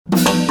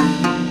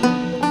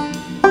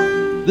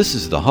This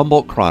is the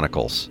Humboldt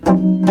Chronicles.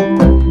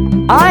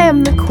 I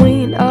am the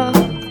queen of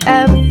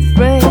everything.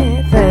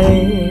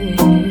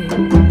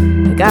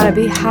 I gotta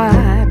be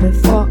high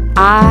before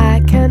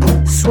I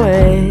can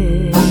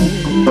swing.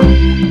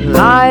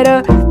 Light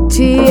a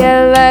tea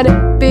and let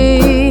it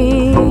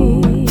be.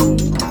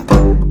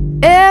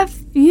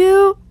 If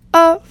you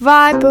a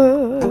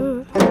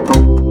viper.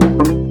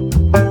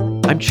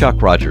 I'm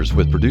Chuck Rogers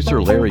with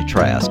producer Larry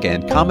Trask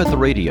and Comet the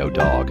Radio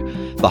Dog.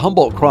 The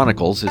Humboldt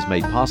Chronicles is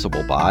made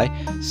possible by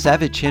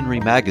Savage Henry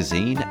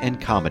Magazine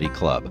and Comedy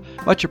Club.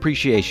 Much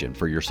appreciation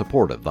for your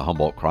support of the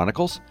Humboldt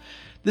Chronicles.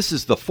 This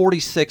is the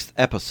 46th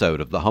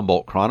episode of the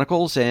Humboldt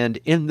Chronicles, and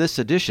in this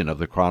edition of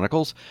the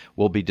Chronicles,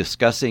 we'll be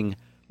discussing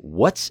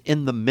what's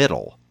in the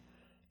middle.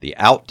 The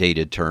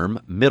outdated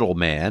term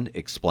middleman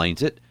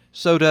explains it,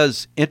 so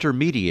does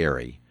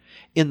intermediary.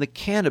 In the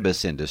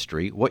cannabis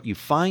industry, what you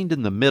find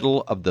in the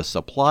middle of the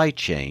supply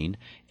chain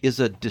is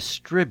a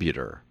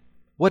distributor.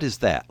 What is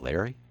that,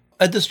 Larry?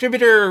 A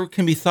distributor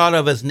can be thought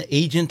of as an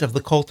agent of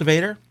the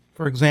cultivator,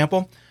 for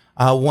example,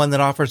 one that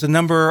offers a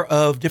number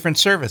of different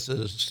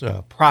services,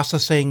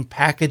 processing,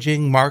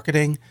 packaging,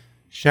 marketing,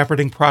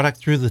 shepherding product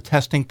through the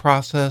testing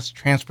process,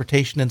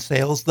 transportation, and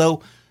sales,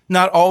 though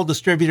not all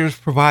distributors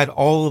provide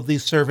all of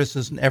these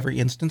services in every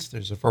instance.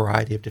 There's a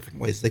variety of different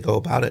ways they go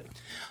about it.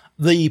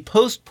 The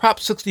post-Prop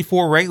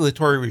 64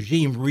 regulatory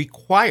regime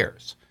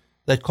requires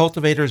that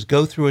cultivators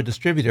go through a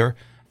distributor,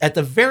 at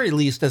the very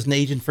least as an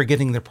agent for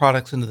getting their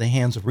products into the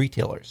hands of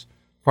retailers.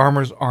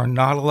 Farmers are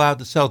not allowed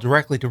to sell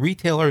directly to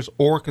retailers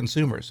or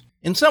consumers.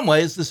 In some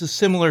ways, this is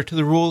similar to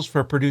the rules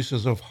for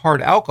producers of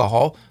hard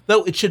alcohol,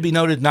 though it should be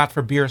noted not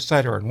for beer,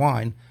 cider, and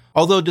wine.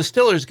 Although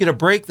distillers get a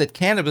break that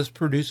cannabis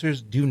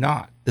producers do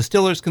not.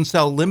 Distillers can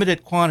sell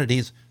limited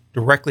quantities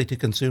directly to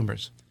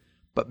consumers.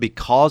 But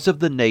because of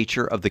the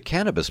nature of the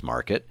cannabis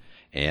market,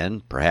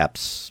 and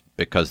perhaps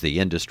because the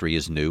industry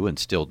is new and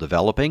still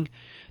developing,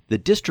 the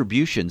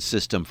distribution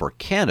system for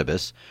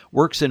cannabis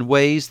works in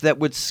ways that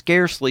would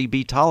scarcely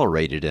be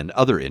tolerated in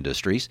other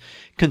industries.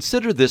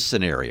 Consider this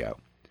scenario.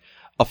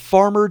 A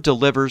farmer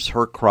delivers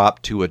her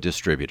crop to a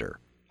distributor,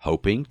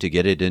 hoping to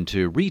get it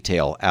into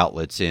retail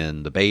outlets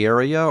in the Bay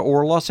Area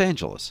or Los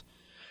Angeles.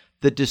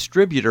 The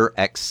distributor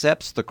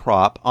accepts the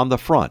crop on the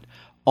front,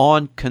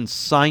 on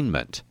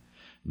consignment.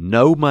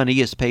 No money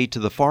is paid to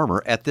the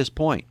farmer at this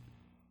point.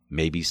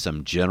 Maybe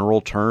some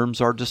general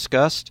terms are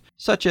discussed,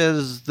 such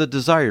as the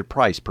desired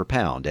price per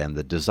pound and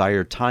the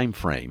desired time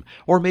frame,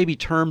 or maybe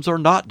terms are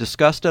not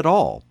discussed at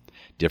all.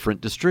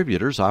 Different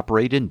distributors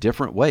operate in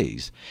different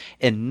ways,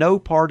 and no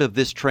part of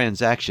this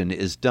transaction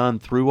is done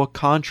through a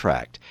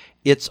contract.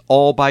 It's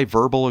all by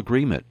verbal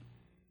agreement.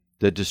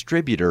 The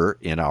distributor,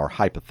 in our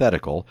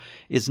hypothetical,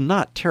 is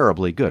not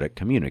terribly good at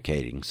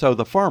communicating, so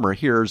the farmer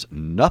hears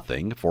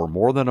nothing for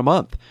more than a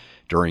month.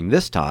 During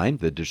this time,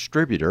 the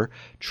distributor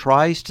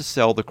tries to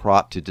sell the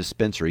crop to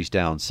dispensaries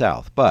down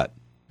south, but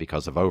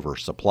because of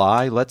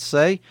oversupply, let's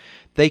say,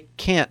 they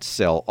can't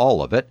sell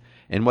all of it,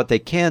 and what they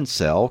can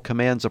sell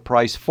commands a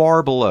price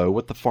far below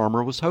what the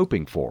farmer was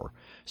hoping for.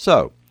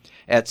 So,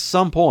 at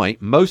some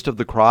point, most of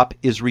the crop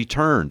is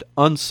returned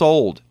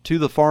unsold to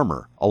the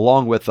farmer,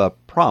 along with a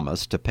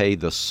promise to pay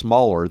the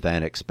smaller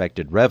than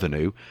expected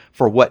revenue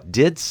for what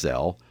did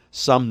sell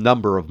some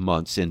number of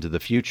months into the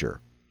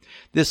future.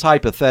 This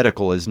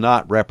hypothetical is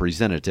not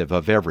representative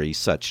of every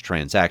such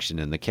transaction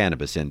in the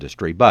cannabis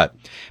industry, but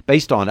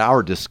based on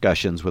our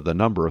discussions with a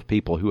number of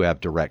people who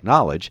have direct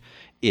knowledge,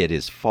 it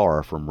is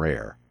far from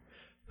rare.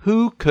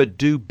 Who could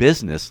do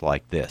business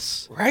like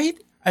this? Right?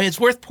 It's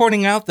worth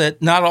pointing out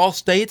that not all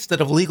states that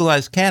have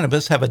legalized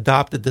cannabis have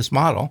adopted this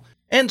model,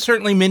 and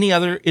certainly many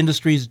other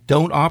industries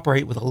don't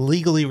operate with a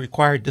legally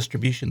required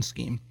distribution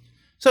scheme.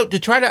 So to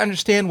try to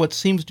understand what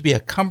seems to be a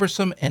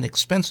cumbersome and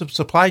expensive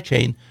supply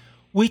chain,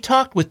 we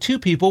talked with two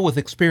people with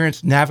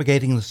experience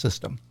navigating the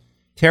system.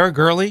 Tara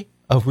Gurley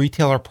of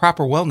retailer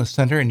Proper Wellness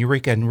Center in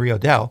Eureka and Rio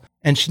Dell,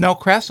 and Shenell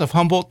Kress of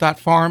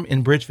humboldt.farm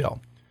in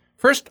Bridgeville.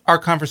 First, our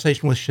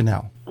conversation with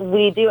Shenell.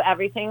 We do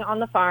everything on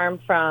the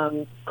farm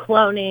from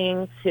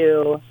cloning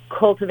to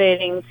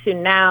cultivating to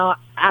now.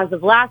 As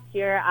of last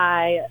year,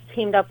 I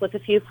teamed up with a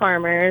few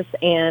farmers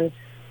and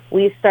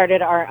we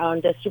started our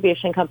own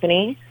distribution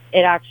company.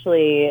 It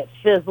actually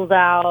fizzled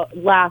out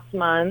last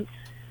month,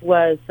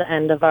 was the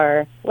end of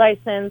our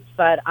license,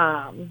 but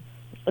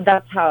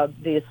that's how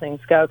these things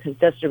go because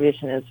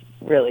distribution is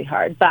really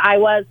hard. But I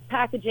was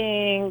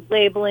packaging,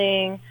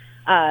 labeling,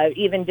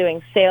 even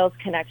doing sales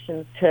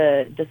connections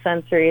to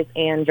dispensaries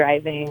and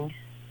driving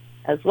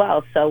as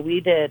well. So we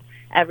did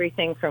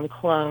everything from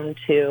clone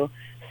to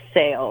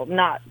sale,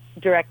 not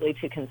directly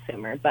to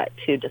consumer, but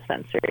to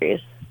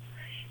dispensaries.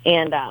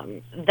 And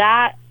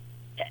that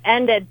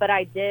ended, but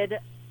I did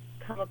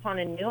come upon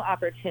a new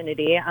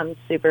opportunity I'm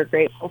super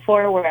grateful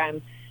for where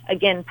I'm,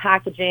 again,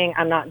 packaging.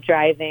 I'm not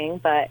driving,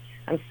 but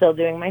I'm still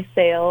doing my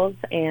sales.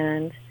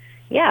 And,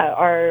 yeah,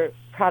 our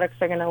products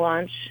are going to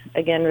launch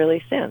again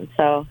really soon.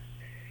 So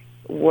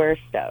we're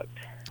stoked.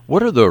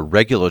 What are the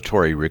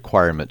regulatory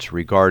requirements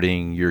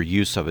regarding your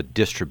use of a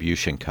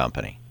distribution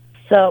company?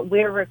 So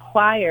we're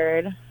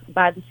required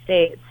by the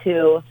state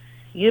to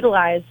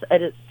utilize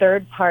a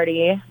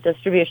third-party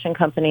distribution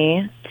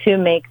company to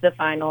make the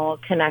final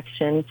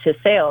connection to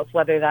sales,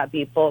 whether that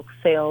be bulk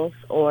sales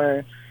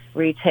or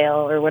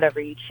retail or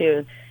whatever you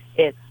choose.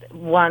 It's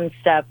one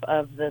step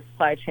of the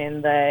supply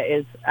chain that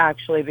is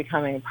actually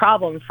becoming a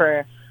problem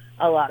for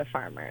a lot of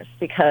farmers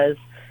because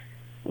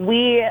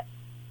we're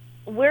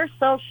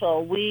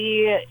social.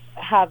 We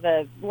have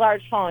a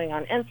large following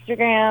on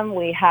Instagram.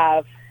 We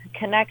have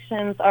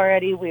connections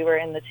already. We were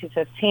in the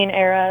 215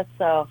 era,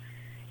 so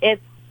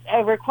it's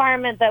a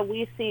requirement that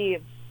we see.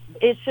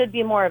 It should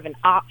be more of an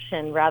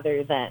option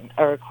rather than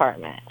a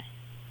requirement.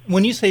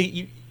 When you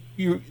say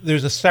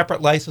there's a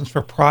separate license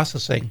for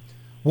processing,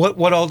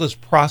 what all does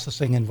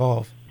processing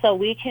involve? So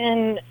we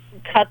can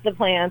cut the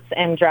plants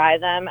and dry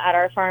them at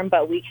our farm,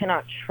 but we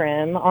cannot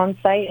trim on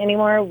site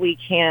anymore. We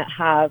can't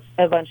have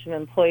a bunch of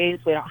employees.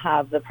 We don't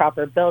have the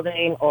proper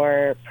building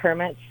or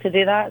permits to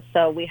do that.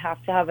 So we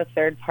have to have a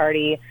third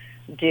party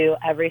do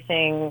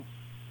everything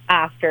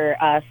after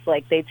us.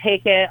 Like they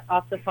take it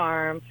off the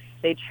farm,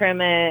 they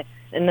trim it,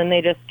 and then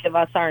they just give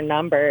us our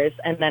numbers,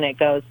 and then it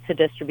goes to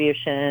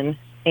distribution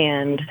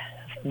and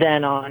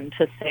then on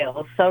to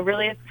sales. So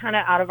really it's kind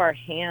of out of our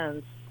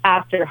hands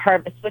after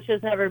harvest, which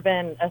has never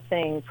been a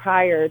thing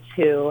prior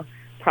to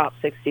Prop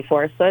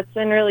 64. So it's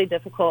been really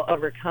difficult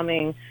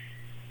overcoming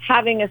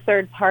having a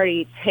third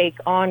party take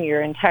on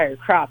your entire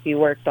crop you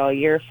worked all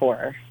year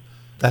for.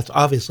 That's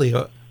obviously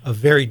a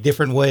very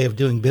different way of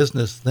doing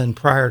business than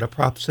prior to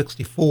Prop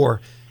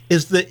 64.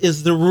 Is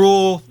the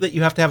rule that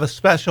you have to have a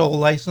special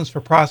license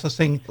for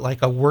processing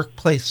like a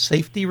workplace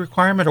safety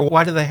requirement, or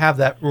why do they have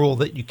that rule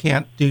that you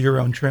can't do your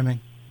own trimming?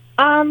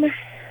 A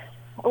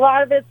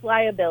lot of it's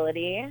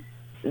liability.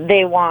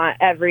 They want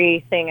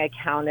everything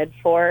accounted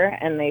for,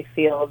 and they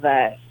feel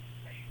that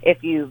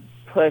if you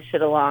push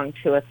it along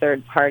to a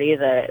third party,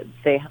 that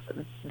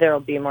there'll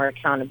be more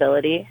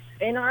accountability.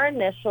 In our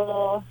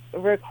initial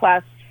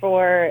request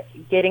for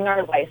getting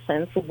our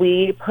license,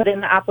 we put in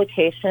the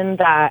application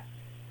that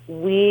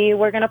we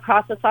were going to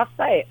process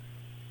off-site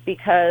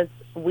because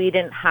we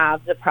didn't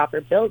have the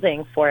proper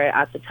building for it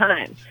at the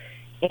time.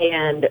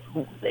 And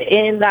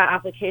in that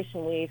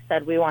application, we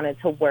said we wanted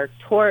to work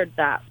toward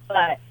that.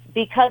 But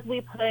because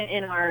we put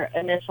in our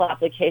initial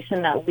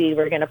application that we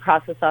were going to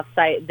process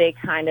off-site, they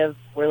kind of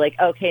were like,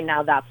 okay,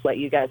 now that's what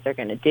you guys are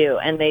going to do.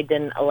 And they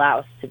didn't allow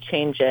us to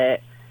change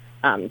it.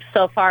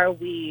 So far,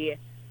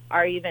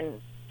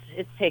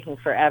 it's taking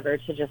forever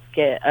to just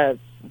get a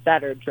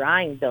better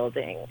drying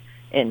building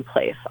in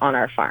place on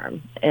our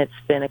farm. It's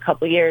been a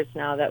couple years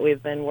now that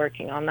we've been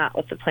working on that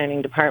with the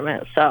planning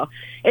department. So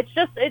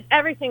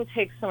everything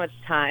takes so much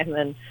time,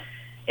 and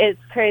it's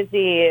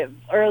crazy.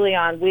 Early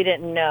on, we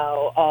didn't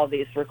know all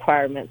these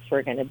requirements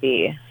were going to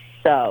be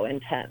so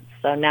intense.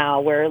 So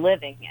now we're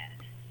living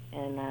it,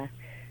 and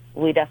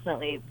we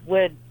definitely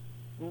would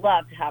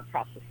love to have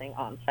processing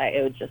on site.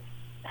 It would just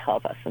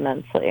help us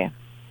immensely.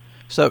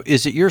 So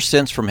is it your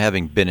sense from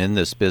having been in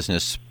this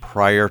business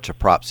prior to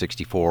Prop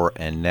 64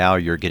 and now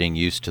you're getting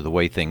used to the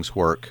way things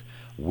work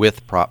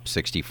with Prop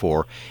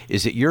 64,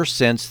 is it your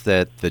sense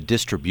that the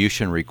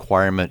distribution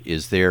requirement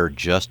is there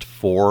just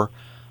for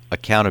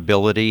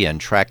accountability and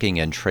tracking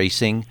and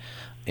tracing?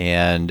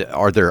 And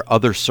are there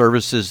other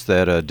services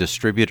that a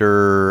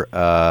distributor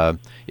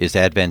is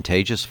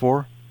advantageous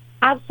for?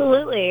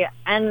 Absolutely.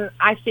 And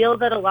I feel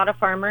that a lot of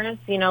farmers,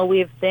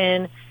 we've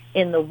been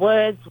in the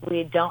woods.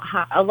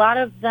 A lot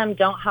of them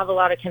don't have a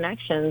lot of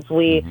connections.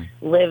 We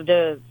lived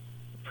a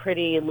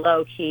pretty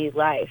low-key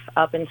life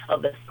up until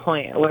this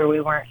point where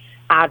we weren't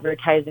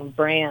advertising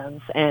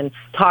brands and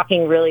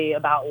talking really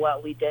about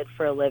what we did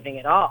for a living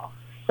at all.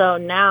 So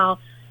now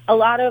a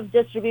lot of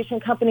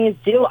distribution companies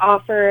do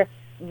offer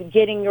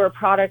getting your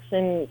products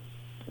in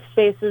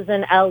spaces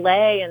in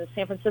LA and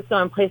San Francisco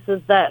and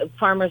places that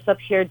farmers up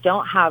here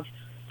don't have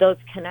those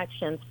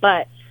connections.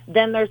 But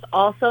then there's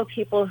also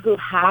people who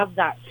have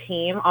that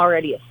team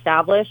already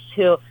established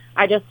who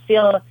I just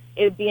feel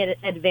it would be an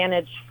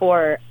advantage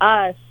for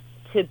us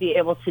to be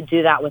able to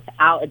do that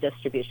without a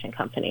distribution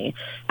company.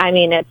 I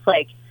mean, it's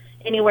like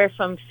anywhere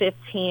from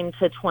 15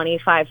 to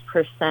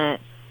 25%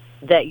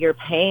 that you're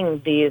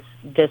paying these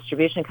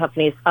distribution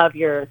companies of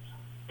your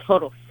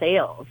total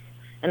sales,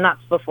 and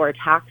that's before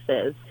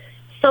taxes.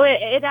 So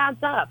it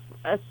adds up,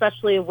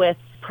 especially with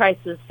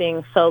prices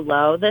being so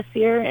low this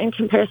year in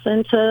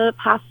comparison to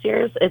past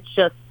years. It's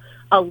just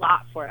a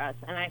lot for us,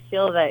 and I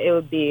feel that it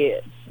would be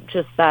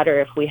just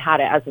better if we had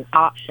it as an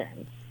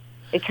option,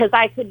 because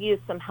I could use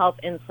some help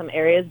in some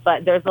areas,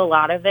 but there's a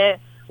lot of it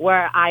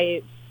where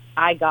I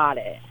got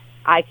it.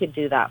 I could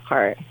do that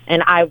part,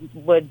 and I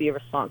would be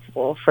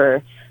responsible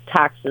for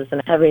taxes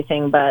and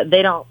everything, but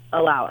they don't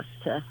allow us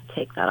to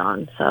take that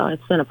on, so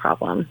it's been a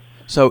problem.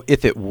 So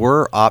if it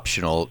were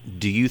optional,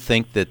 do you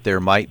think that there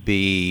might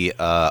be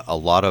a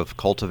lot of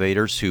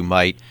cultivators who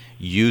might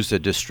use a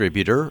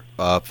distributor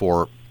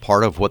for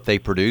part of what they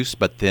produce,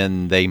 but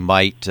then they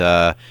might,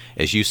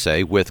 as you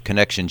say, with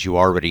connections you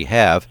already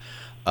have,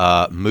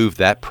 move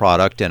that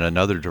product in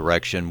another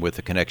direction with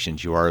the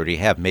connections you already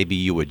have? Maybe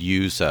you would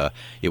use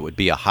it would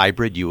be a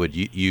hybrid. You would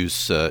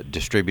use a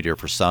distributor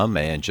for some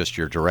and just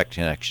your direct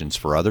connections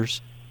for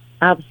others.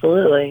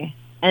 Absolutely.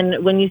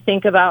 And when you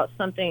think about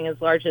something as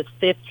large as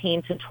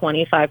 15 to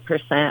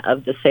 25%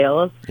 of the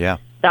sales, yeah,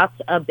 that's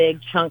a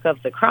big chunk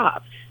of the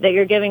crop that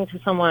you're giving to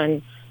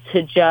someone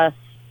to just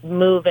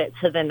move it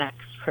to the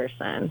next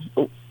person.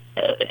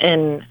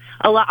 And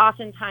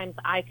oftentimes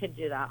I could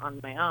do that on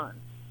my own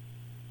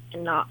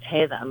and not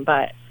pay them,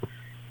 but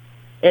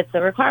it's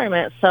a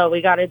requirement, so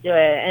we got to do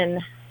it.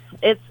 And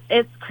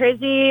it's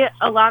crazy.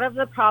 A lot of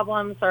the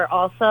problems are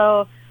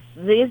also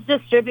these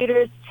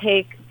distributors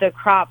take the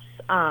crops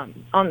on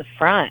the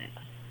front,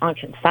 on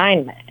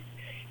consignment,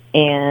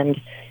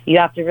 and you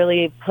have to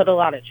really put a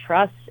lot of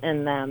trust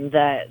in them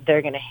that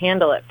they're going to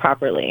handle it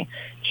properly.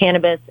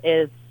 Cannabis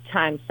is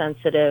time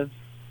sensitive.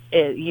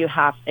 It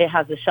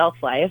has a shelf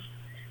life.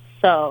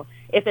 So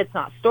if it's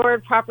not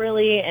stored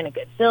properly in a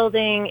good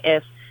building,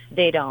 if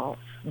they don't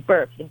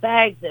burp the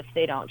bags, if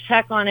they don't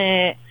check on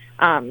it,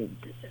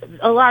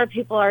 a lot of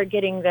people are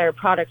getting their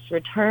products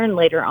returned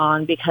later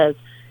on because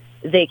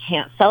they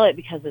can't sell it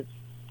because it's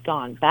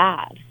gone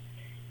bad.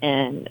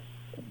 And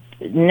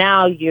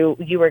now you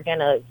were going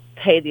to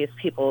pay these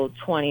people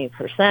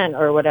 20%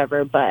 or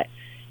whatever, but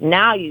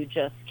now you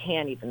just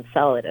can't even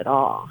sell it at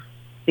all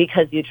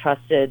because you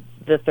trusted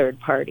the third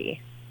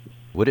party.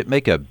 Would it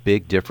make a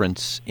big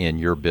difference in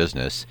your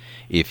business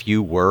if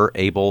you were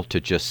able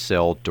to just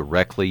sell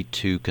directly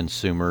to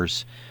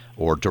consumers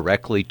or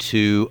directly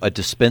to a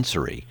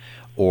dispensary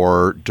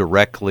or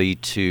directly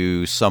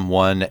to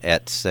someone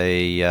at,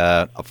 say,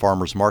 a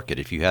farmer's market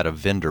if you had a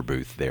vendor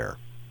booth there?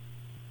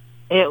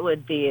 It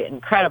would be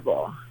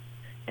incredible,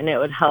 and it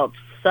would help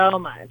so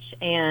much.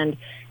 And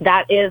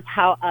that is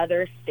how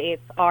other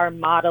states are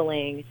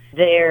modeling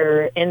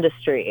their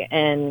industry,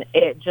 and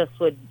it just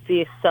would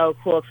be so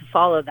cool to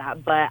follow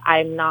that. But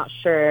I'm not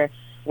sure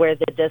where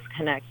the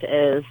disconnect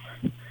is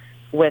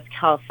with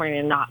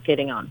California not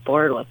getting on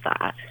board with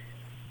that.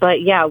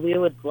 But yeah, we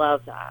would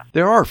love that.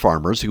 There are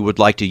farmers who would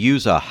like to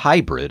use a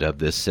hybrid of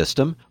this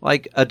system,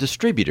 like a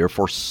distributor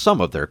for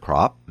some of their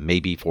crop,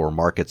 maybe for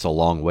markets a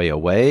long way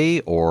away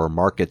or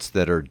markets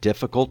that are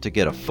difficult to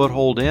get a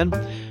foothold in.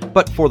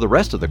 But for the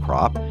rest of the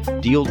crop,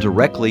 deal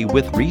directly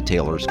with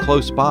retailers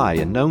close by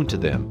and known to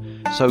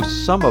them, so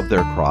some of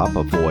their crop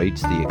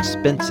avoids the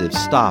expensive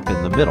stop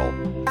in the middle.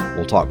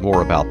 We'll talk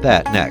more about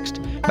that next.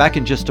 Back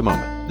in just a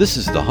moment. This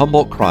is the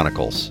Humboldt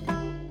Chronicles.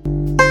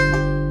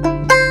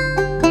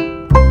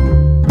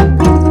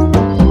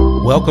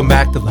 Welcome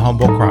back to the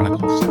Humboldt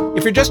Chronicles.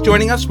 If you're just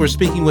joining us, we're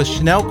speaking with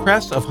Shenell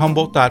Kress of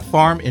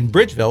humboldt.farm in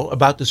Bridgeville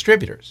about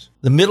distributors,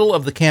 the middle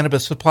of the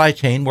cannabis supply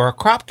chain where a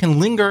crop can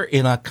linger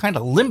in a kind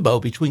of limbo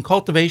between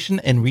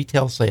cultivation and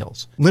retail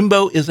sales.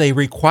 Limbo is a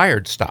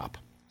required stop.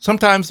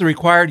 Sometimes the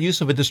required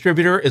use of a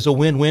distributor is a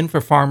win-win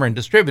for farmer and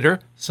distributor,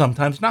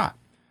 sometimes not.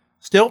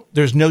 Still,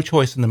 there's no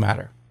choice in the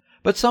matter.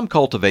 But some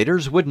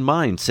cultivators wouldn't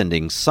mind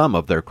sending some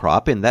of their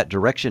crop in that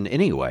direction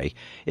anyway.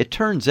 It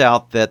turns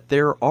out that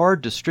there are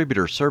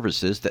distributor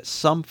services that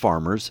some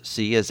farmers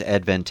see as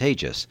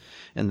advantageous,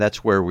 and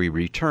that's where we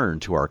return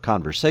to our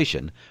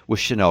conversation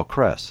with Shenell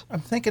Kress. I'm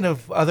thinking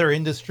of other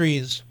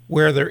industries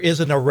where there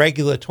isn't a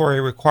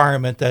regulatory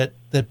requirement that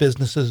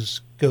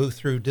businesses go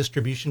through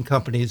distribution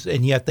companies,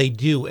 and yet they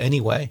do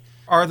anyway.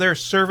 Are there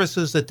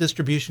services that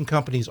distribution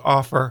companies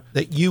offer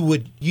that you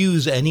would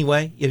use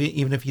anyway,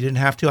 even if you didn't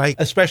have to? I'm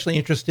especially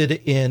interested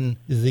in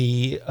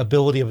the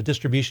ability of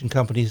distribution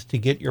companies to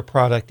get your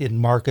product in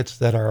markets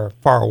that are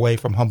far away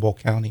from Humboldt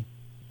County.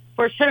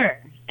 For sure.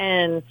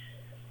 And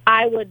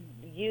I would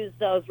use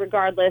those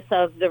regardless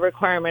of the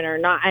requirement or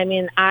not. I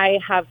mean, I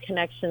have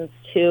connections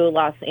to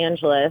Los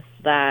Angeles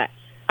that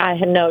I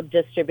had no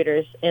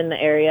distributors in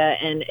the area,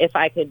 and if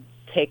I could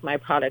take my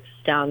products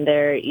down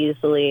there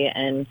easily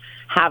and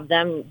have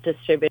them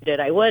distributed,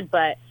 I would.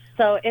 But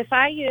so if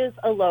I use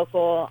a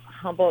local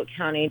Humboldt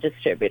County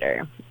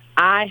distributor,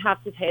 I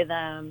have to pay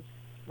them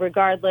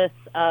regardless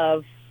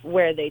of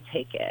where they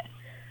take it.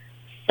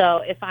 So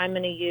if I'm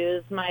going to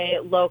use my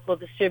local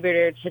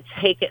distributor to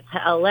take it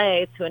to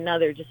LA to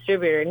another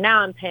distributor, now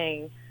I'm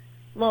paying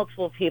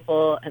multiple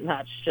people, and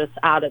that's just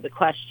out of the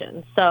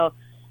question. So,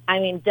 I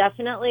mean,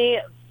 definitely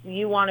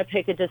you want to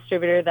pick a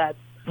distributor that's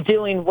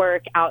doing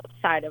work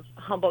outside of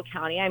Humboldt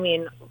County. I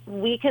mean,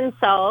 we can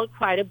sell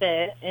quite a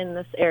bit in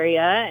this area,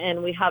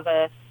 and we have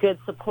a good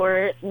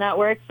support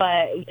network,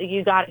 but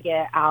you got to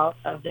get out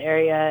of the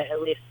area,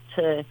 at least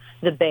to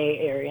the Bay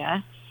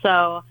Area.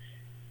 So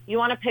you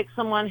want to pick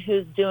someone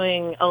who's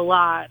doing a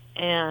lot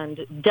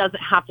and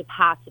doesn't have to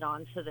pass it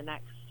on to the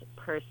next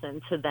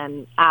person to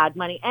then add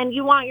money. And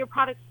you want your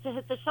products to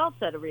hit the shelves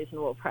at a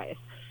reasonable price.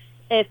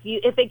 If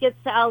it gets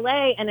to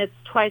LA and it's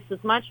twice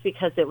as much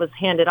because it was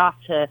handed off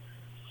to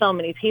so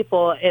many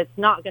people, it's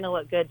not going to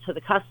look good to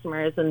the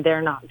customers, and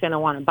they're not going to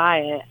want to buy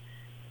it.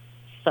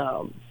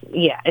 So,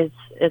 yeah,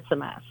 it's a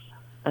mess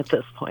at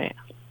this point.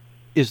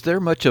 Is there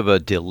much of a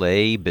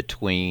delay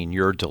between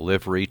your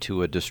delivery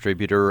to a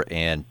distributor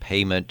and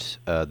payment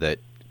that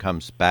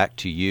comes back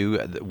to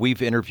you.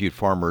 We've interviewed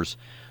farmers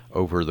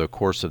over the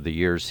course of the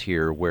years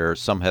here where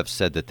some have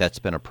said that that's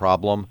been a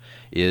problem.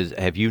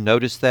 Have you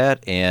noticed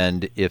that?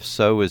 And if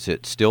so, is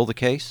it still the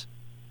case?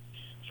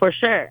 For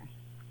sure,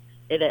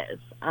 it is.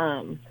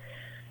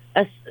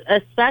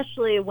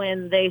 Especially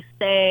when they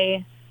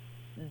say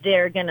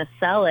they're going to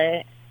sell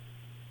it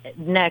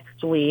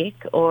next week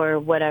or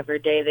whatever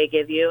day they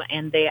give you,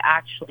 and they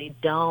actually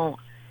don't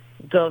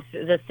go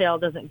through, the sale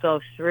doesn't go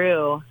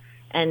through,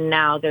 and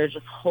now they're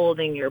just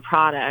holding your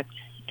product,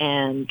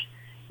 and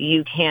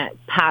you can't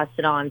pass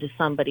it on to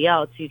somebody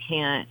else. You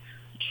can't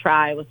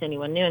try with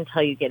anyone new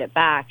until you get it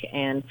back.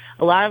 And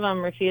a lot of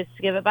them refuse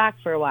to give it back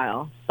for a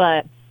while.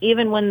 But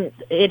even when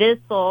it is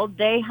sold,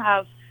 they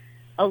have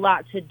a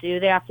lot to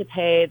do. They have to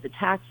pay the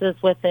taxes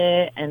with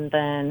it and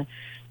then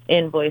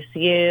invoice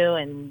you.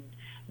 And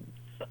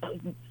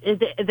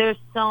there's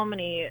so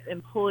many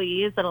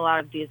employees at a lot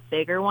of these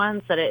bigger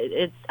ones that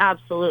it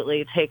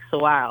absolutely takes a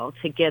while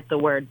to get the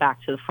word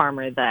back to the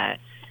farmer that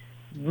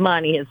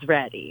money is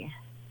ready.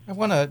 I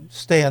want to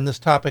stay on this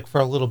topic for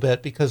a little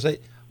bit because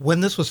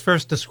when this was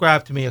first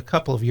described to me a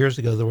couple of years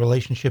ago, the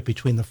relationship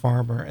between the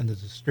farmer and the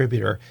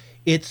distributor,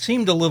 it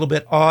seemed a little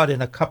bit odd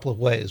in a couple of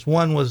ways.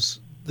 One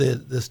was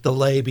this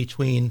delay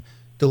between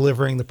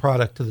delivering the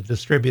product to the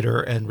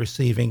distributor and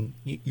receiving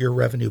your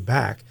revenue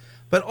back.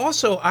 But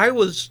also, I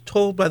was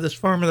told by this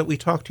farmer that we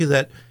talked to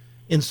that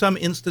in some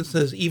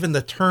instances, even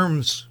the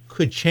terms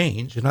could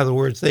change. In other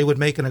words, they would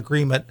make an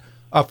agreement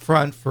up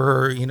front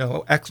for,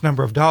 X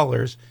number of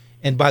dollars.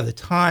 And by the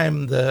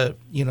time the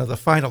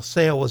final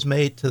sale was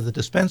made to the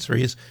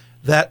dispensaries,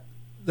 that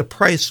the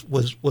price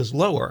was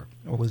lower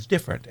or was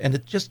different. And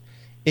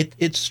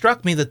it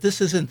struck me that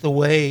this isn't the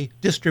way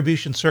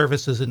distribution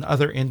services in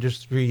other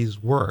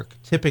industries work.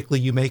 Typically,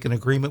 you make an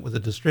agreement with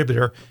a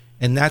distributor,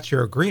 and that's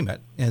your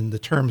agreement, and the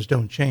terms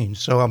don't change.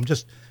 So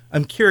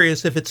I'm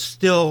curious if it's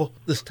still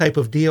this type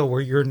of deal where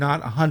you're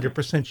not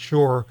 100%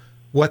 sure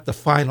what the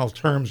final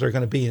terms are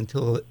going to be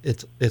until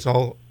it's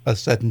all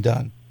said and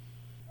done.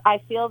 I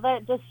feel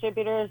that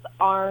distributors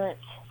aren't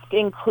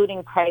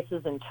including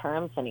prices and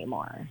terms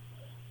anymore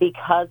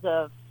because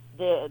of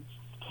the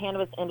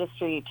cannabis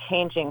industry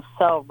changing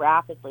so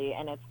rapidly,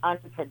 and it's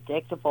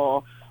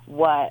unpredictable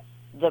what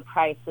the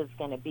price is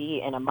going to be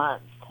in a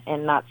month.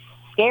 And that's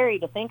scary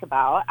to think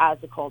about as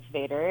a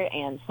cultivator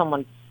and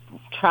someone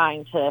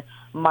trying to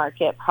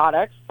market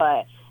products,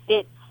 but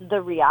it's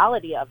the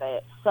reality of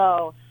it.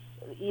 So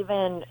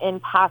even in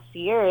past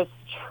years,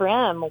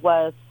 trim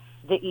was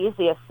the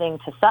easiest thing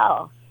to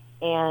sell.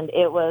 And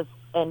it was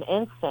an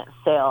instant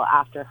sale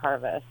after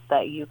harvest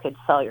that you could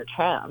sell your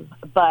trim.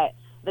 But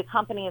the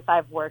companies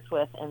I've worked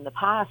with in the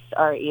past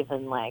are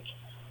even like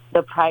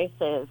the price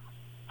is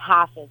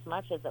half as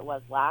much as it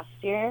was last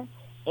year,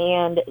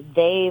 and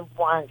they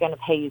weren't going to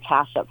pay you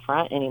cash up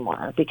front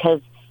anymore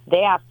because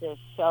they have to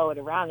show it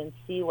around and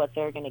see what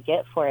they're going to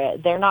get for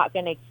it. They're not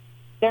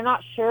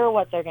sure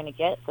what they're going to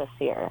get this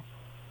year.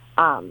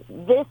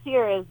 This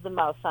year is the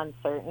most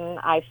uncertain,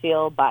 I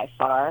feel, by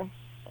far,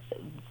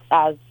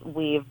 as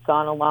we've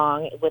gone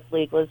along with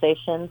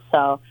legalization.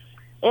 So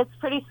it's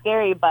pretty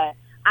scary, but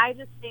I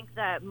just think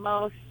that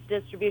most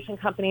distribution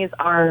companies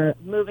are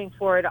moving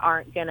forward,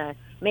 aren't going to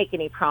make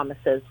any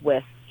promises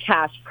with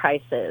cash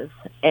prices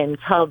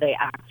until they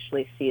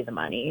actually see the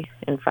money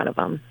in front of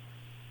them.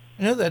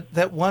 You know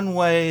that one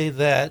way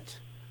that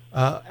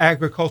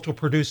agricultural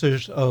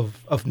producers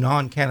of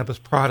non-cannabis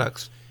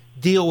products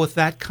deal with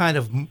that kind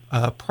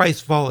of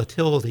price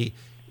volatility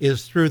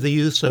is through the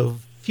use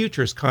of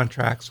futures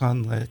contracts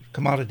on the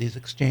commodities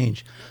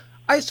exchange.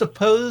 I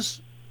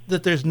suppose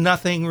that there's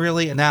nothing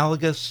really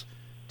analogous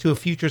to a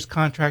futures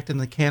contract in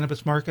the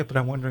cannabis market, but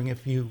I'm wondering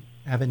if you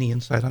have any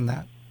insight on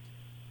that.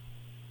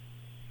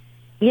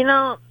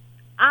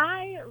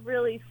 I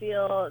really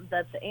feel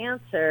that the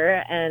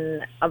answer,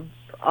 and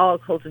all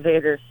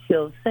cultivators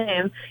feel the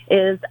same,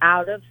 is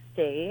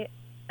out-of-state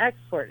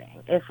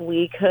exporting. If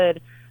we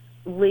could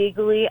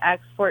legally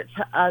export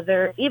to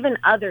other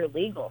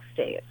legal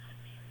states,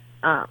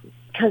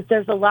 because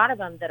there's a lot of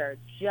them that are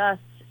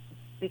just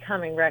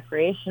becoming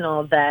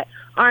recreational that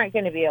aren't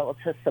going to be able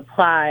to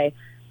supply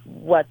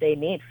what they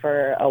need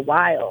for a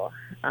while.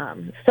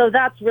 So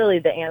that's really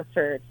the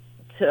answer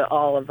to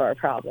all of our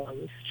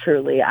problems,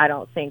 truly. I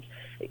don't think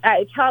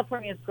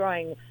California is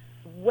growing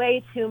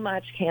way too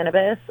much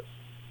cannabis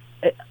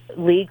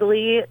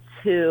legally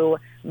to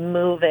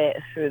move it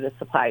through the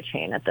supply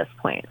chain at this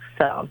point.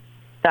 So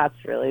that's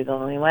really the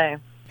only way.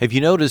 Have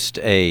you noticed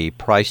a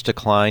price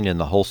decline in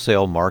the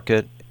wholesale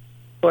market?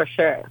 For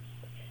sure.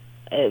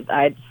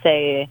 I'd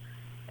say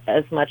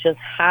as much as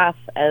half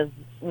as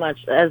much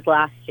as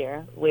last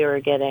year we were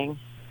getting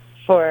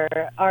for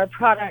our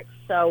products.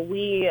 So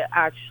we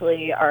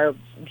actually are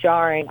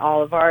jarring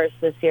all of ours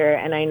this year,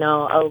 and I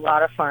know a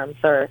lot of farms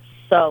are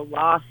so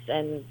lost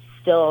and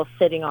still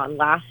sitting on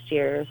last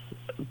year's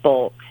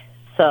bulk.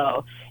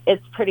 So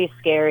it's pretty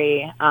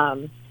scary.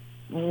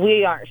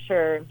 We aren't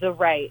sure the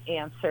right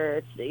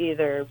answer to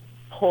either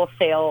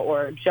wholesale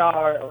or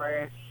jar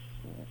or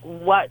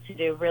what to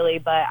do really,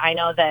 but I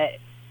know that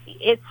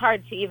it's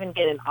hard to even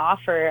get an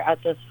offer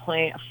at this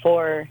point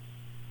for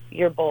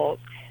your bulk,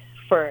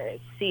 for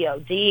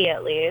COD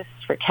at least,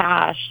 for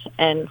cash.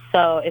 And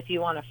so if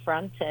you want to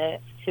front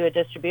it to a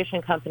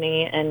distribution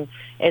company, and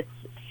it's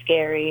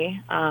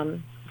scary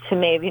to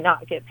maybe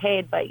not get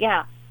paid, but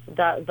yeah,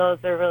 those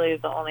are really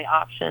the only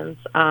options.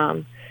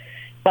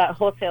 But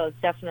wholesale is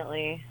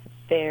definitely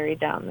very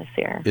down this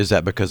year. Is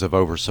that because of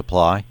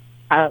oversupply?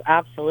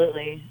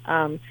 Absolutely.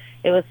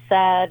 It was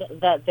said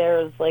that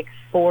there's like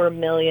 4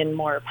 million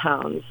more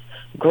pounds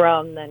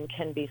grown than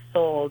can be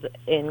sold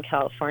in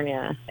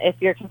California. If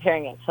you're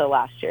comparing it to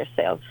last year's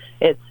sales,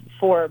 it's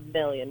 4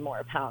 million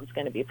more pounds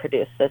going to be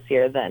produced this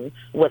year than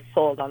was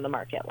sold on the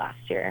market last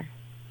year.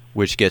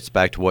 Which gets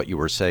back to what you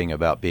were saying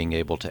about being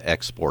able to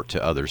export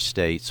to other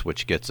states,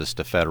 which gets us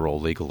to federal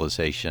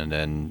legalization.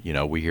 And,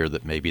 we hear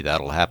that maybe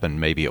that'll happen,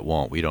 maybe it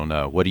won't. We don't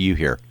know. What do you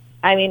hear?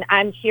 I mean,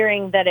 I'm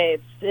hearing that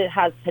it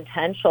has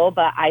potential,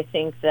 but I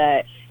think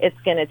that it's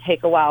going to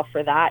take a while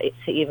for that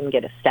to even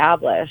get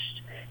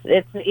established.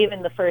 It's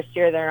even the first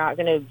year, they're not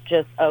going to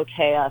just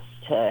okay us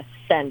to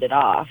send it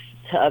off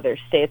to other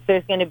states.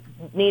 There's going to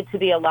need to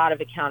be a lot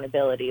of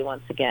accountability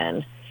once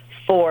again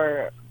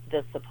for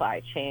the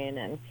supply chain,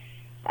 and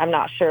I'm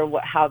not sure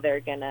how they're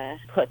going to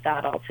put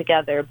that all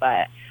together,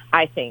 but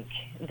I think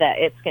that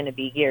it's going to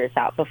be years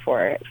out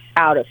before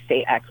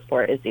out-of-state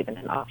export is even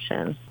an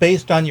option.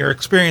 Based on your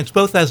experience,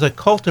 both as a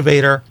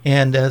cultivator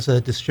and as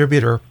a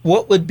distributor,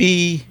 what would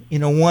be,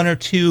 one or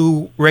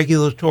two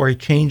regulatory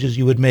changes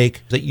you would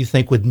make that you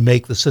think would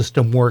make the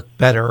system work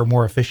better or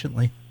more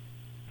efficiently?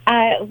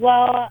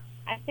 Well,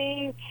 I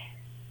think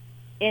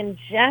in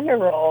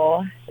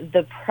general,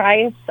 the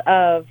price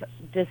of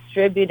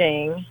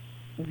distributing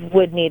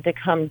would need to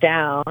come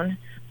down.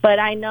 But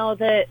I know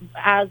that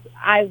as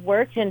I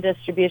worked in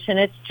distribution,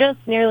 it's just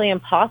nearly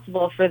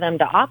impossible for them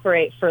to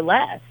operate for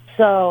less.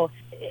 So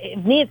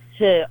it needs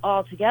to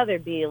altogether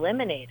be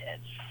eliminated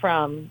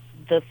from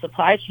the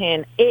supply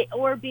chain,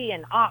 or be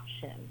an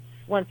option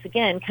once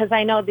again, because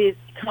I know these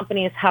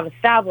companies have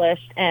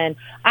established, and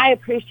I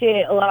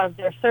appreciate a lot of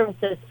their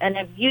services and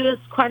have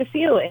used quite a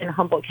few in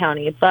Humboldt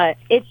County, but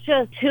it's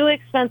just too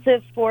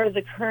expensive for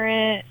the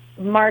current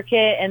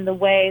market and the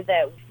way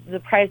that the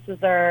prices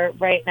are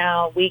right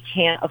now. We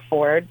can't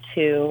afford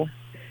to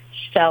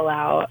shell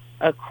out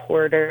a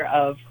quarter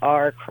of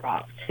our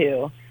crop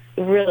to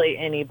really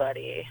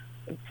anybody.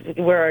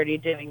 We're already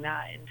doing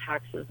that in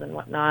taxes and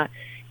whatnot.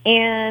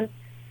 And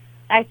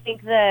I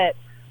think that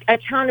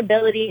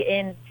accountability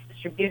in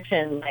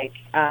distribution, like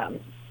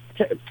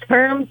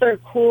terms are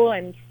cool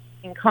and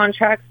in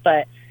contracts,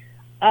 but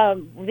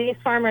these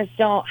farmers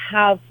don't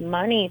have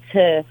money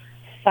to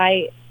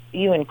fight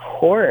you in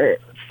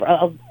court.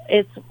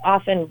 It's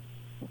often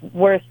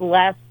worth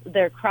less.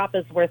 Their crop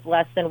is worth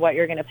less than what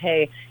you're going to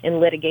pay in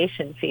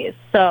litigation fees.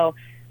 So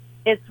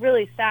it's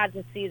really sad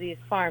to see these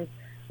farms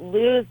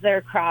lose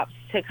their crops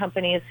to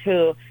companies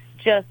who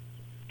just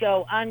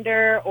go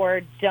under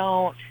or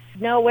don't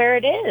know where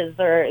it is,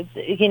 or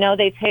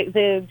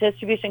the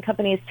distribution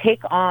companies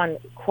take on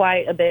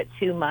quite a bit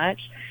too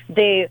much.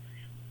 They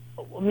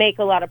make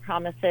a lot of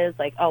promises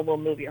like, oh, we'll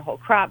move your whole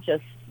crop,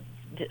 just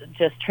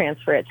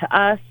transfer it to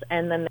us,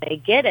 and then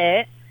they get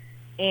it,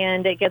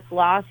 and it gets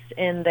lost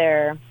in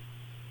their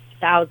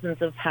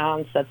thousands of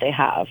pounds that they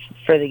have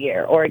for the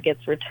year, or it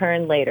gets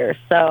returned later.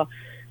 So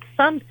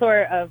some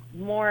sort of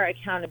more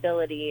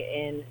accountability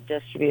in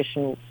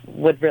distribution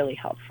would really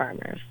help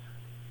farmers.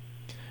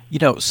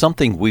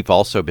 Something we've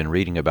also been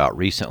reading about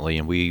recently,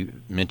 and we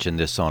mentioned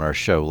this on our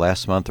show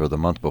last month or the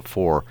month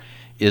before,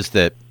 is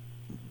that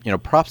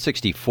Prop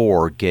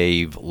 64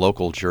 gave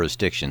local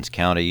jurisdictions,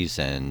 counties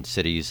and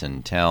cities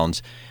and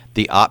towns,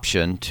 the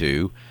option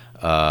to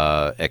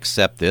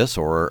accept this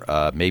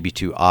or maybe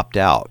to opt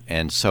out.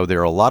 And so there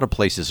are a lot of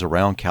places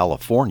around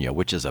California,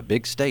 which is a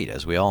big state,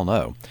 as we all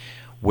know,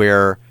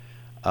 where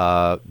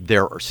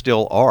there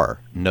still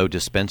are no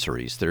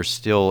dispensaries. There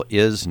still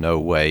is no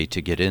way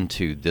to get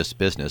into this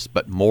business,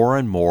 but more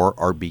and more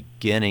are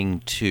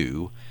beginning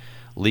to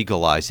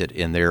legalize it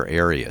in their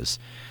areas.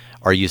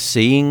 Are you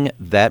seeing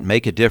that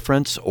make a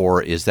difference,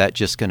 or is that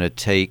just going to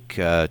take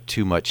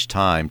too much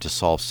time to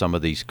solve some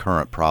of these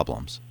current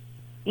problems?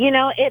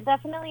 It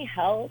definitely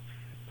helps.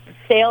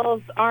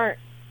 Sales aren't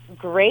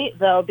great,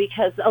 though,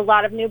 because a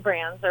lot of new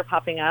brands are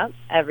popping up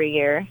every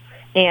year,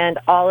 and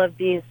all of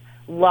these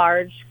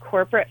large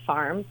corporate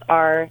farms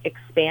are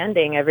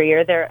expanding every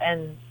year there,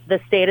 and the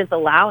state is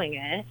allowing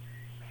it.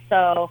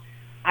 So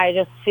I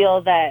just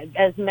feel that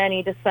as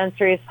many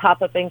dispensaries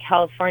pop up in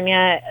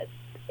California,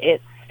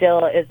 it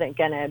still isn't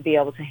going to be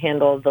able to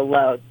handle the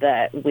load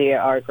that we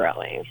are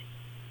growing,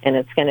 and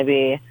it's going to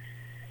be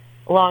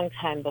a long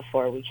time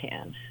before we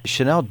can.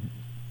 Shenell,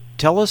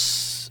 tell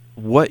us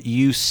what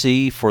you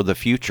see for the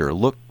future.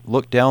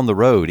 Look down the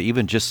road,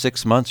 even just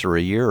 6 months or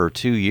a year or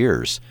 2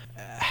 years.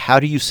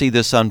 How do you see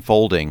this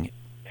unfolding?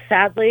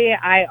 Sadly,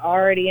 I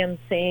already am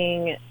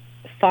seeing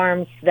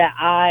farms that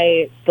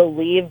I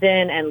believed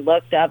in and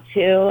looked up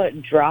to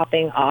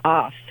dropping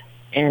off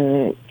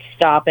and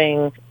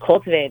stopping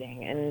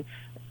cultivating. And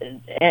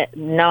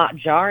not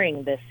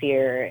jarring this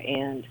year.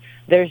 And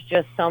there's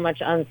just so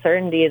much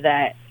uncertainty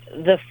that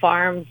the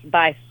farms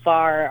by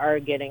far are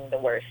getting the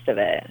worst of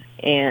it.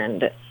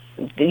 And,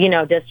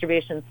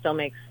 distribution still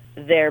makes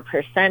their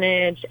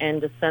percentage,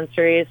 and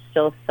dispensaries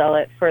still sell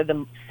it for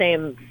the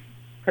same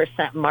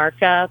percent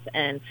markup.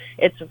 And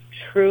it's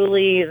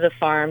truly the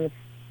farms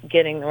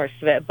getting the worst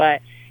of it.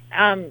 But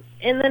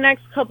in the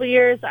next couple of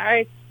years,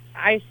 I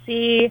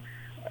see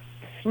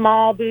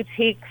small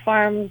boutique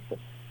farms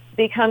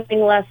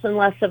becoming less and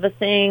less of a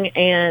thing,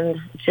 and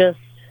just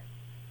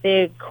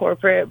big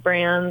corporate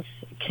brands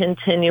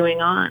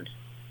continuing on.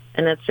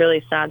 And it's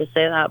really sad to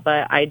say that,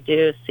 but I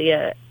do see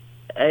it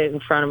in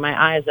front of my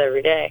eyes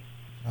every day.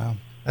 Wow.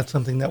 That's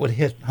something that would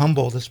hit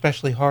Humboldt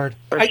especially hard.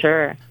 For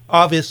sure.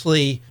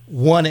 Obviously,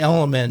 one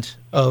element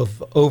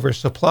of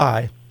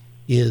oversupply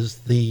is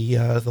the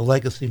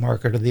legacy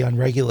market, or the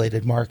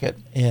unregulated market.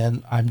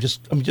 And I'm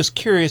just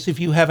curious if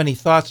you have any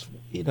thoughts,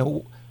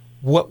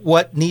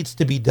 what needs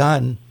to be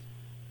done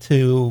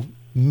to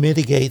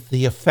mitigate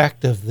the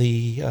effect of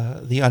the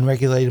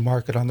unregulated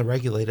market on the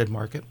regulated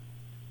market?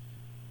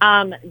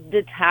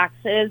 The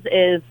taxes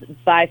is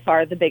by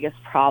far the biggest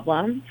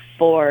problem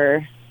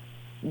for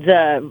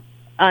the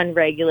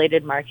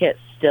unregulated market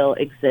still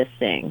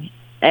existing.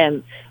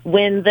 And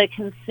when the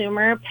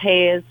consumer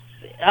pays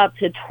up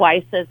to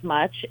twice as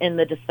much in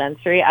the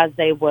dispensary as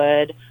they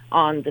would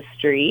on the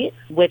street,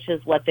 which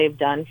is what they've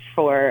done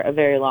for a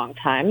very long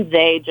time,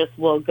 they just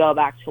will go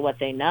back to what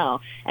they know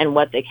and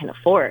what they can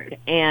afford.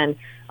 And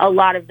a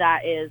lot of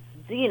that is,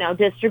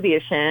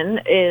 distribution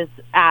is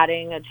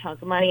adding a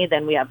chunk of money.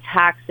 Then we have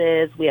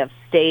taxes, we have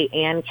state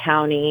and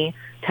county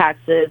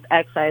taxes,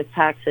 excise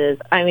taxes.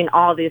 I mean,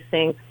 all these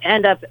things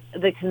end up,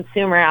 the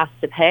consumer has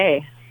to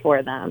pay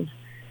for them.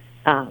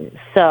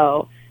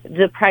 So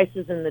the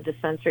prices in the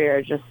dispensary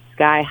are just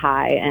sky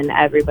high, and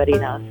everybody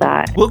knows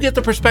that. We'll get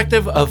the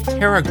perspective of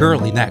Tara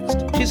Gurley next.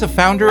 She's a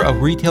founder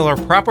of retailer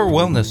Proper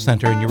Wellness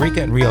Center in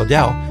Eureka and Rio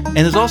Dell, and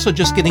is also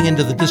just getting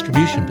into the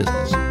distribution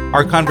business.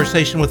 Our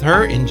conversation with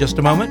her in just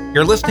a moment.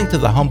 You're listening to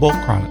the Humboldt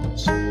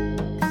Chronicles.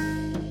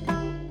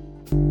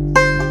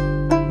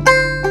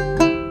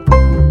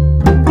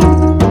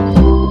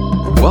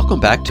 Welcome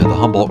back to the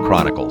Humboldt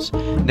Chronicles.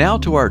 Now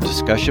to our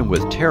discussion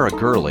with Tara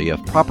Gurley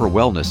of Proper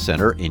Wellness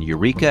Center in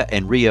Eureka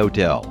and Rio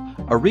Dell,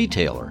 a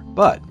retailer,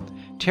 but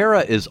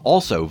Tara is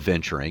also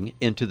venturing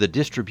into the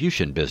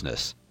distribution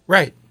business.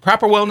 Right.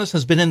 Proper Wellness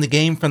has been in the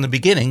game from the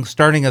beginning,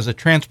 starting as a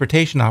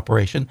transportation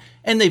operation,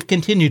 and they've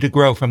continued to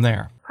grow from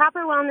there.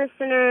 Proper Wellness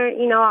Center,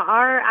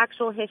 our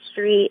actual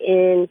history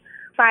in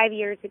 5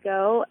 years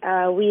ago,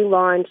 we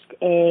launched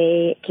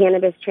a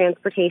cannabis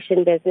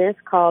transportation business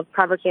called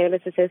Proper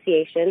Cannabis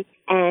Association.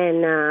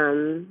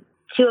 And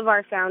two of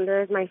our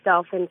founders,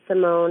 myself and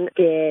Simone,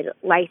 did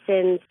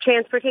licensed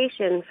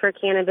transportation for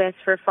cannabis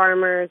for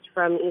farmers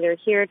from either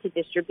here to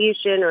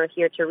distribution or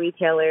here to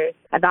retailers.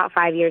 About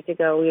 5 years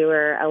ago, we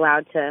were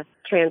allowed to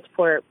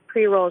transport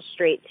pre-rolls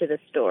straight to the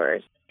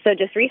stores. So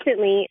just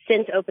recently,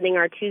 since opening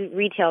our 2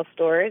 retail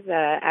stores,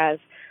 as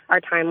our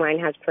timeline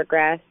has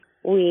progressed,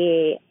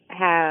 we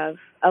have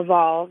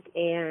evolved,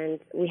 and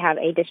we have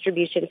a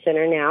distribution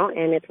center now,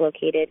 and it's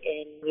located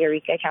in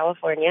Eureka,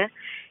 California.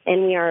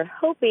 And we are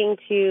hoping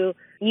to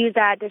use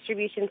that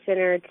distribution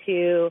center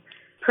to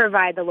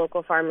provide the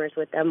local farmers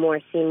with a more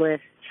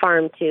seamless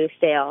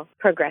farm-to-sale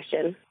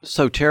progression.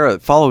 So, Tara,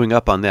 following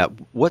up on that,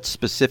 what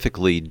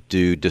specifically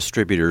do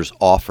distributors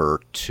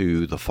offer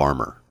to the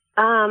farmer?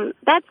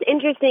 That's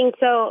interesting.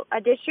 So a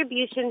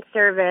distribution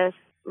service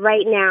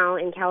right now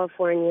in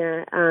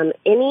California,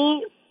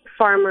 any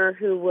farmer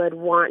who would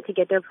want to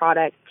get their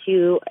product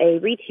to a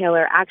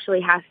retailer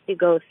actually has to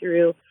go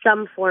through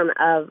some form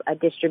of a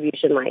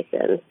distribution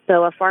license.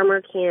 So a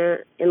farmer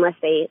can't, unless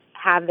they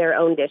have their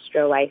own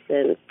distro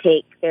license,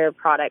 take their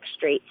product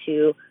straight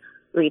to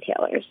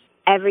retailers.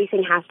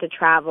 Everything has to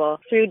travel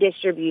through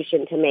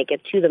distribution to make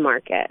it to the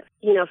market.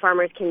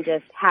 Farmers can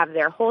just have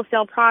their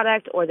wholesale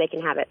product, or they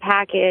can have it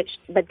packaged,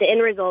 but the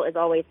end result is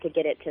always to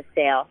get it to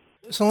sale.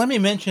 So let me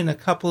mention a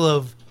couple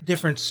of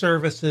different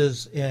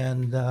services,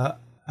 and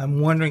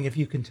I'm wondering if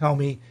you can tell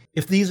me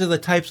if these are the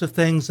types of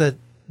things that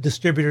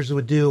distributors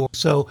would do.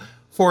 So,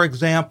 for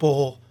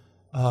example,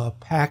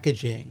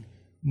 packaging,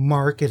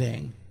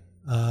 marketing,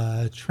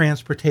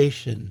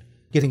 transportation,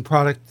 getting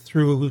product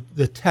through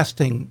the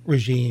testing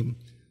regime.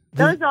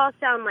 Those all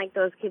sound like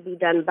those could be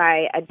done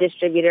by a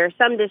distributor.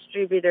 Some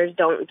distributors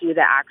don't do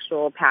the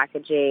actual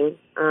packaging.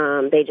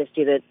 They just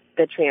do the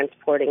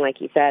transporting, like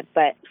you said.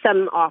 But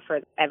some offer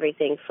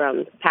everything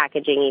from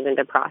packaging even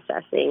to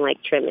processing,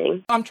 like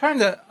trimming. I'm trying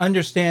to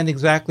understand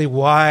exactly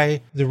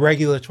why the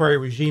regulatory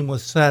regime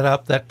was set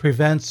up that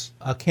prevents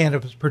a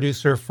cannabis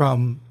producer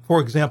from,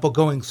 for example,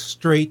 going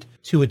straight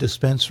to a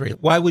dispensary.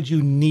 Why would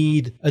you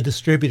need a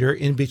distributor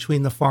in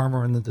between the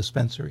farmer and the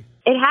dispensary?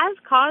 It has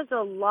caused caused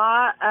a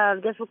lot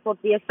of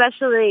difficulty,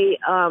 especially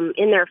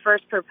in their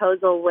first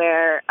proposal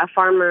where a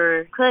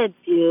farmer could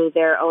do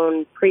their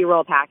own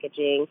pre-roll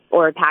packaging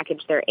or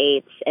package their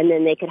eighths, and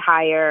then they could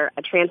hire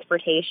a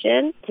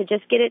transportation to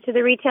just get it to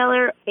the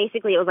retailer.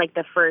 Basically, it was like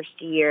the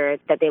first year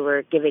that they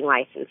were giving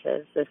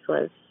licenses. This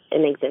was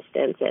in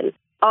existence. And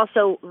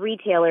also,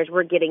 retailers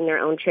were getting their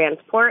own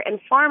transport and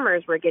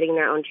farmers were getting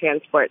their own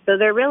transport. So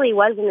there really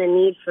wasn't a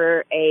need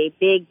for a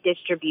big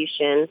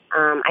distribution.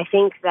 I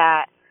think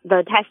that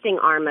the testing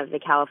arm of the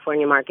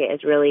California market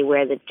is really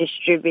where the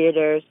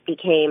distributors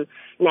became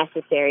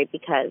necessary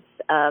because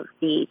of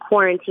the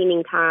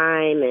quarantining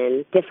time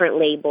and different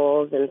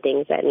labels and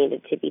things that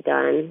needed to be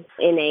done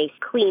in a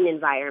clean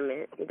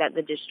environment that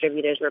the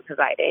distributors were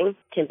providing,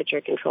 temperature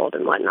controlled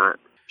and whatnot.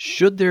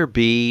 Should there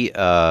be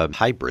a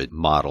hybrid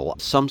model,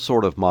 some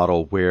sort of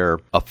model where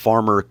a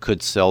farmer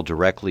could sell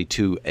directly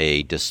to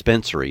a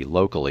dispensary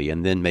locally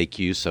and then make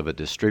use of a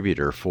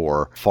distributor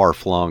for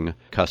far-flung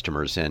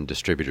customers and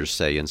distributors,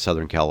 say, in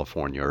Southern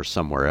California or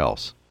somewhere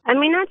else? I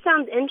mean, that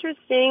sounds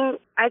interesting.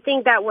 I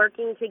think that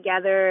working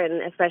together,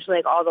 and especially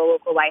like all the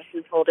local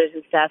license holders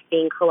and stuff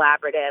being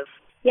collaborative,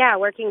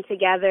 working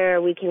together,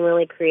 we can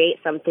really create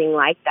something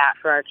like that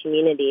for our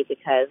community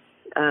because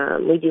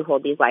we do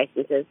hold these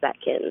licenses that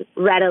can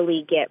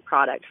readily get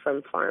product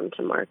from farm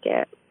to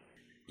market.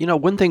 You know,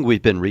 one thing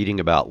we've been reading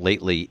about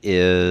lately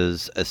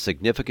is a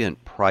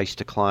significant price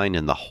decline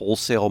in the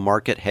wholesale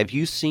market. Have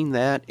you seen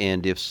that?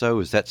 And if so,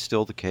 is that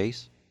still the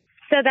case?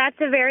 So that's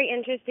a very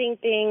interesting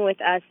thing with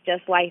us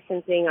just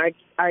licensing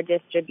our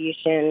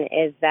distribution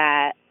is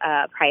that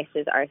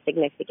prices are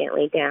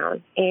significantly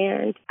down.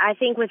 And I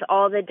think with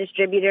all the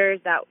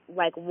distributors that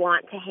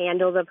want to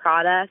handle the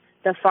product,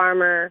 the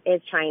farmer is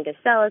trying to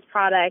sell his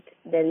product,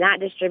 then that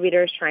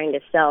distributor is trying to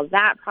sell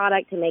that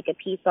product to make a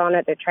piece on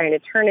it. They're trying to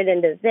turn it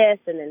into this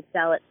and then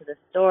sell it to the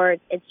store.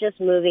 It's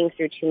just moving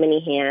through too many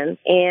hands.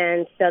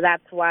 And so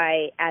that's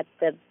why at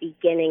the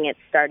beginning it's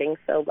starting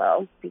so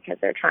low because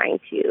they're trying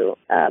to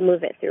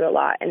move it through a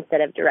lot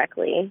instead of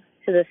directly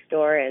to the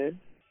store. And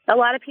a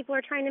lot of people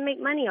are trying to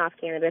make money off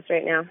cannabis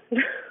right now.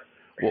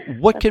 Well,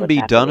 what can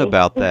be done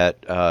about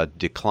that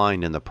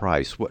decline in the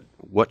price?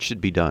 What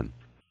should be done?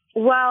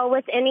 Well,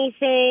 with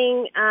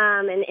anything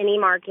in any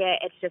market,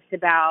 it's just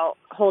about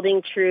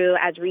holding true.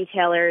 As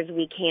retailers,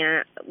 we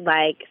can't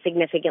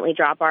significantly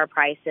drop our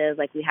prices.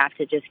 We have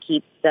to just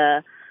keep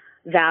the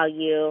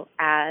value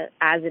as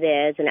it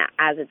is and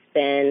as it's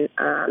been,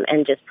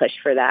 and just push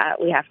for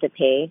that. We have to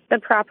pay the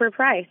proper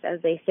price,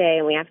 as they say,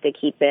 and we have to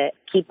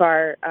keep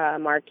our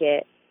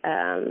market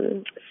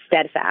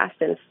steadfast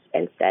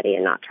and steady,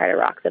 and not try to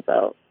rock the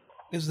boat.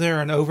 Is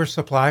there an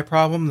oversupply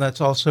problem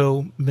that's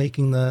also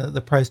making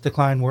the price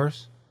decline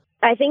worse?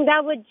 I think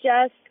that would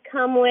just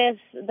come with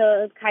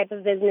the type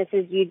of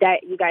businesses you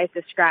guys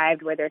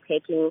described, where they're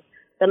taking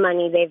the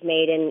money they've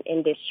made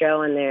in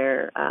distro and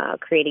they're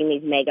creating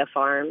these mega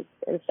farms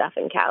and stuff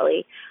in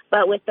Cali.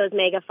 But with those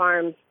mega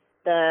farms,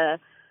 the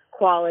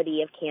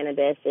quality of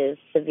cannabis is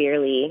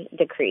severely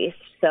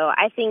decreased. So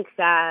I think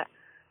that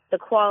the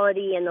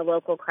quality and the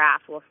local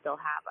craft will still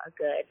have a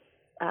good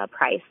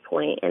price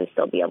point and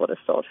still be able to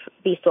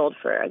be sold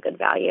for a good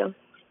value.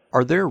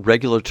 Are there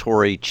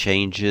regulatory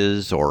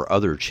changes or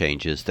other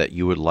changes that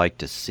you would like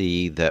to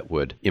see that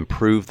would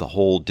improve the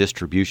whole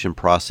distribution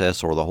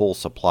process or the whole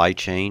supply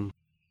chain?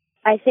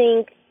 I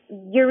think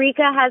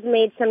Eureka has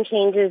made some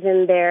changes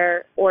in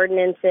their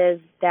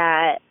ordinances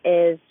that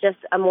is just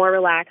a more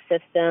relaxed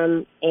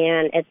system,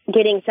 and it's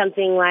getting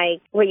something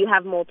like where you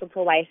have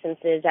multiple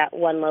licenses at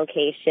one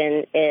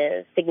location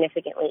is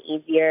significantly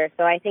easier.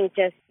 So I think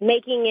just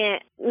making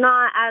it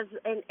not as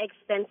an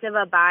expensive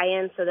a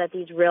buy-in so that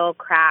these real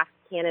craft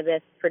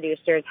cannabis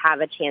producers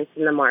have a chance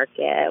in the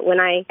market. When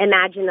I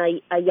imagine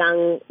a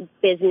young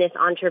business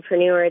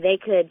entrepreneur, they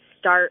could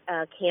start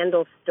a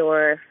candle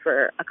store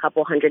for a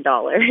couple $100.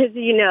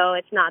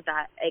 It's not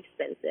that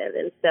expensive.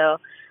 And so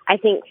I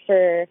think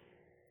for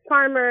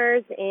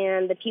farmers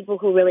and the people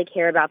who really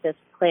care about this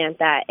plant,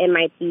 that it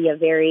might be a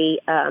very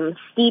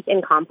steep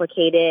and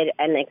complicated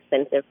and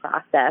expensive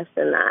process,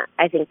 and that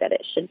I think that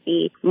it should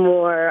be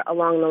more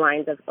along the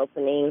lines of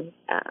opening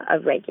a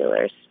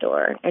regular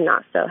store and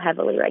not so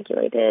heavily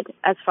regulated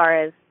as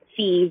far as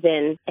fees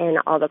and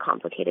all the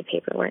complicated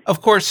paperwork. Of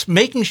course,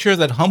 making sure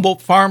that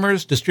Humboldt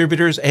farmers,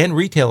 distributors, and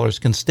retailers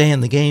can stay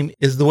in the game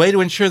is the way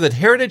to ensure that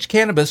heritage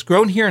cannabis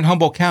grown here in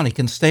Humboldt County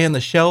can stay on the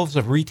shelves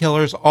of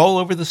retailers all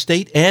over the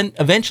state and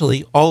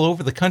eventually all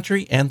over the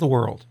country and the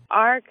world.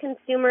 Our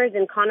consumers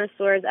and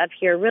connoisseurs up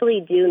here really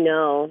do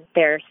know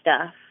their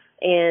stuff.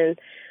 And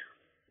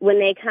when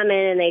they come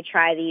in and they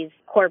try these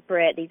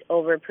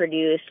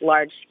overproduced,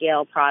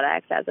 large-scale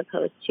products as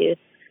opposed to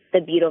the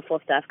beautiful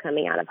stuff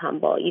coming out of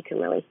Humboldt, you can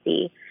really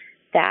see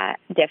that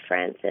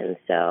difference. And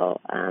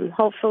so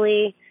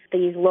hopefully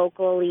these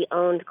locally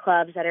owned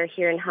clubs that are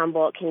here in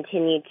Humboldt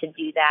continue to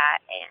do that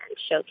and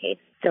showcase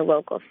the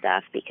local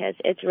stuff because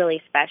it's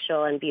really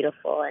special and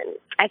beautiful. And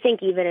I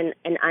think even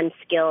an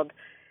unskilled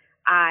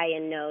eye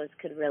and nose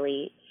could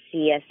really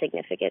see a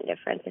significant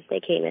difference if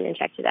they came in and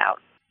checked it out.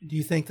 Do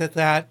you think that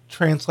that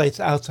translates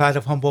outside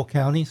of Humboldt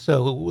County?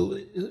 So,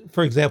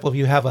 for example, if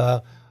you have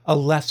a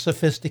less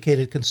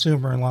sophisticated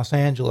consumer in Los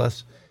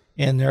Angeles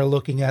and they're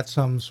looking at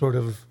some sort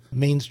of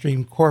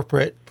mainstream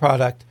corporate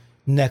product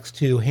next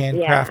to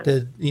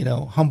handcrafted,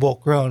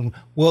 Humboldt grown,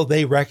 will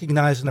they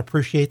recognize and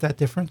appreciate that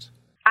difference?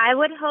 I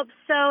would hope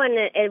so, and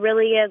it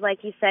really is,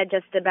 like you said,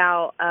 just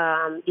about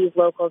these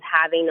locals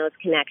having those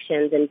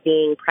connections and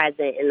being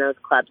present in those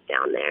clubs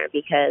down there,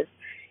 because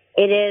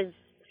it is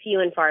few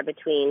and far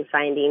between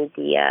finding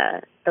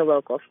the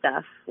local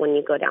stuff when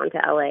you go down to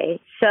LA.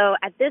 So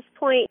at this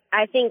point,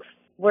 I think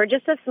we're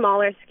just a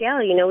smaller scale.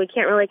 We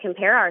can't really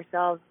compare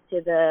ourselves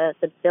to the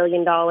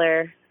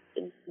billion-dollar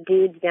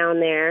dudes down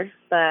there,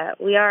 but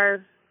we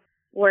are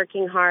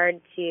working hard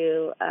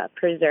to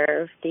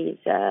preserve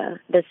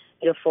this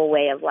beautiful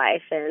way of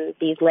life and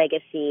these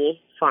legacy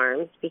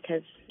farms,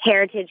 because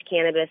heritage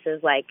cannabis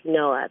is like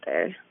no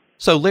other.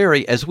 So,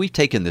 Larry, as we've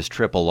taken this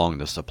trip along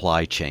the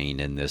supply chain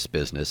in this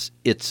business,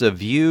 it's a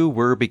view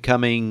we're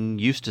becoming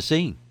used to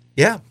seeing.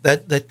 Yeah,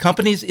 that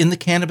companies in the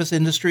cannabis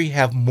industry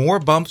have more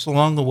bumps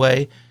along the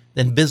way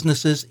than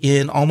businesses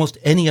in almost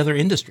any other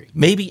industry,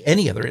 maybe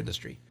any other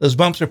industry. Those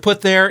bumps are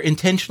put there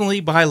intentionally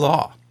by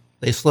law.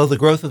 They slow the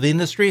growth of the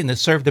industry, and they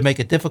serve to make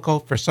it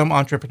difficult for some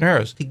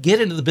entrepreneurs to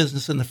get into the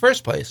business in the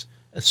first place,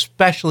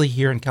 especially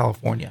here in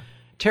California.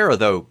 Tara,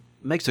 though,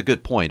 makes a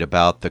good point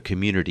about the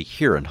community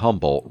here in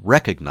Humboldt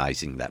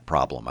recognizing that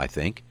problem, I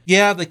think.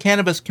 Yeah, the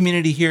cannabis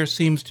community here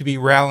seems to be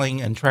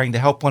rallying and trying to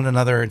help one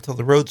another until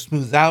the road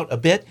smooths out a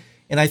bit.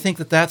 And I think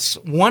that that's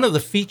one of the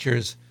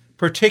features,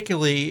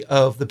 particularly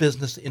of the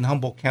business in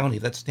Humboldt County,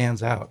 that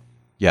stands out.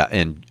 Yeah,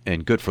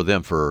 and good for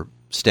them for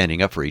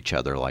standing up for each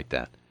other like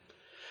that.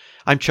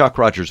 I'm Chuck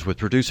Rogers with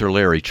producer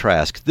Larry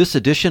Trask. This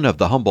edition of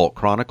the Humboldt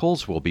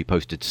Chronicles will be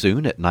posted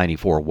soon at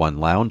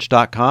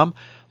 941lounge.com,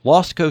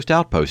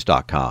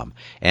 lostcoastoutpost.com,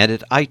 and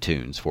at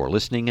iTunes for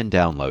listening and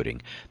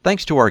downloading.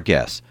 Thanks to our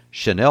guests,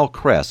 Shenell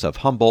Kress of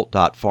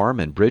humboldt.farm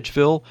in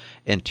Bridgeville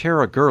and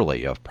Tara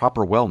Gurley of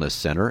Proper Wellness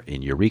Center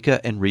in Eureka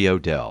and Rio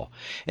Dell.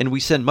 And we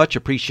send much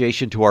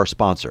appreciation to our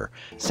sponsor,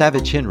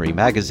 Savage Henry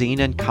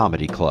Magazine and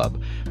Comedy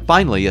Club.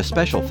 Finally, a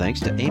special thanks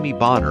to Amy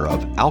Bonner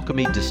of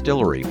Alchemy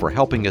Distillery for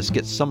helping us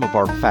get some of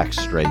our facts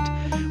straight.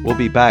 We'll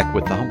be back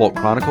with the Humboldt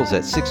Chronicles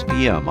at 6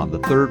 p.m. on the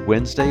third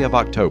Wednesday of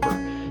October.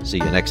 See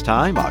you next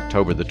time,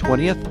 October the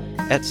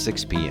 20th at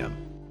 6 p.m.